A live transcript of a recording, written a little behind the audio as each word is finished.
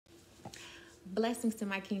Blessings to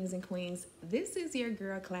my kings and queens. This is your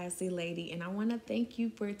girl, Klassi Ladi, and I want to thank you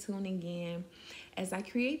for tuning in as I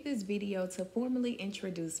create this video to formally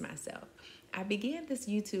introduce myself. I began this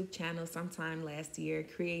YouTube channel sometime last year,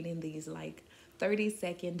 creating these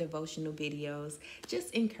 30-second devotional videos,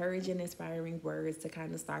 just encouraging, inspiring words to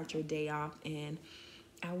kind of start your day off. And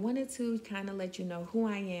I wanted to kind of let you know who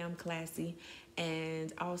I am, Klassi,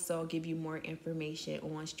 and also give you more information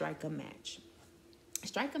on Strike a Match.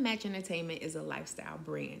 Strike a Match Entertainment is a lifestyle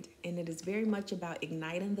brand, and it is very much about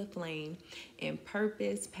igniting the flame and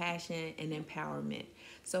purpose, passion, and empowerment.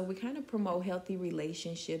 So we kind of promote healthy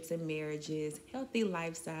relationships and marriages, healthy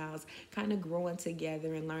lifestyles, kind of growing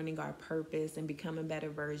together and learning our purpose and becoming better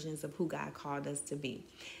versions of who God called us to be.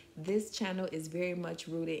 This channel is very much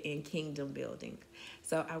rooted in kingdom building.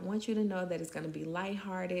 So I want you to know that it's going to be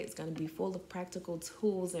lighthearted. It's going to be full of practical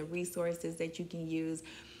tools and resources that you can use,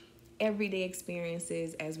 everyday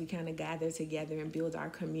experiences as we kind of gather together and build our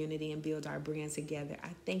community and build our brand together. I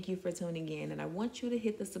thank you for tuning in, and I want you to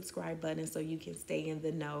hit the subscribe button so you can stay in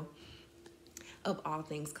the know of all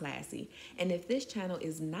things classy. And if this channel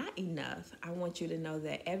is not enough, I want you to know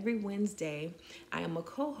that every Wednesday I am a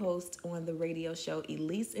co-host on the radio show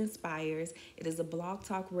Elease Inspires. It is a blog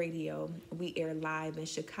talk radio. We air live in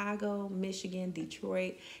Chicago, Michigan,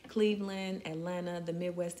 Detroit, Cleveland, Atlanta, the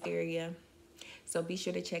Midwest area. So be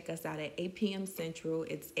sure to check us out at 8 p.m. Central.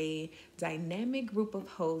 It's a dynamic group of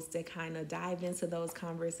hosts that kind of dive into those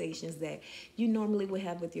conversations that you normally would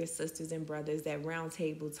have with your sisters and brothers, that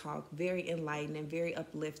roundtable talk, very enlightening, very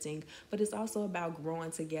uplifting, but it's also about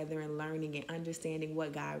growing together and learning and understanding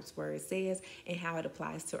what God's word says and how it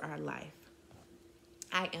applies to our life.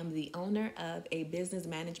 I am the owner of a business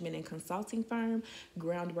management and consulting firm,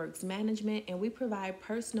 GroundWorks Management, and we provide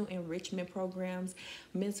personal enrichment programs,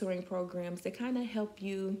 mentoring programs that kind of help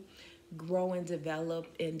you grow and develop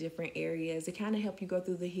in different areas. It kind of help you go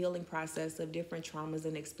through the healing process of different traumas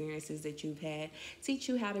and experiences that you've had, teach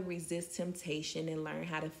you how to resist temptation and learn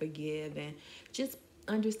how to forgive, and just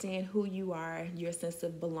understand who you are, your sense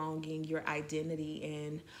of belonging, your identity,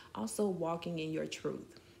 and also walking in your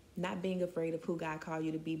truth. Not being afraid of who God called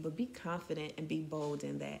you to be, but be confident and be bold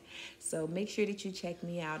in that. So make sure that you check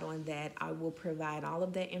me out on that. I will provide all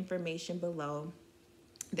of that information below.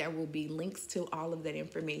 There will be links to all of that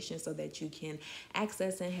information so that you can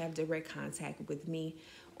access and have direct contact with me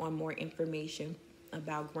on more information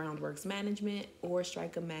about GroundWorks Management or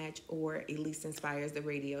Strike a Match or Elease Inspires, the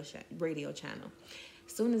radio channel.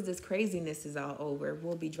 As soon as this craziness is all over,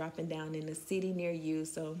 we'll be dropping down in a city near you.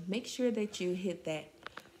 So make sure that you hit that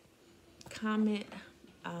comment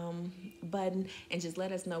button and just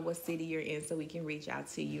let us know what city you're in so we can reach out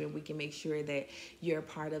to you and we can make sure that you're a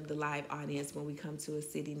part of the live audience when we come to a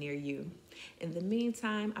city near you. In the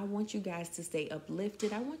meantime, I want you guys to stay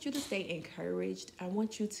uplifted. I want you to stay encouraged. I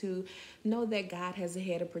want you to know that God has a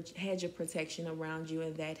hedge of protection around you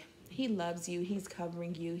and that He loves you. He's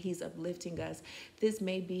covering you. He's uplifting us. This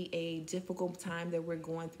may be a difficult time that we're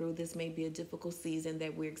going through. This may be a difficult season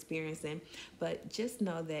that we're experiencing. But just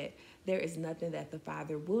know that there is nothing that the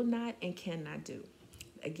Father will not and cannot do.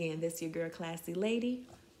 Again, this is your girl, Klassi Ladi.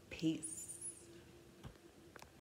 Peace.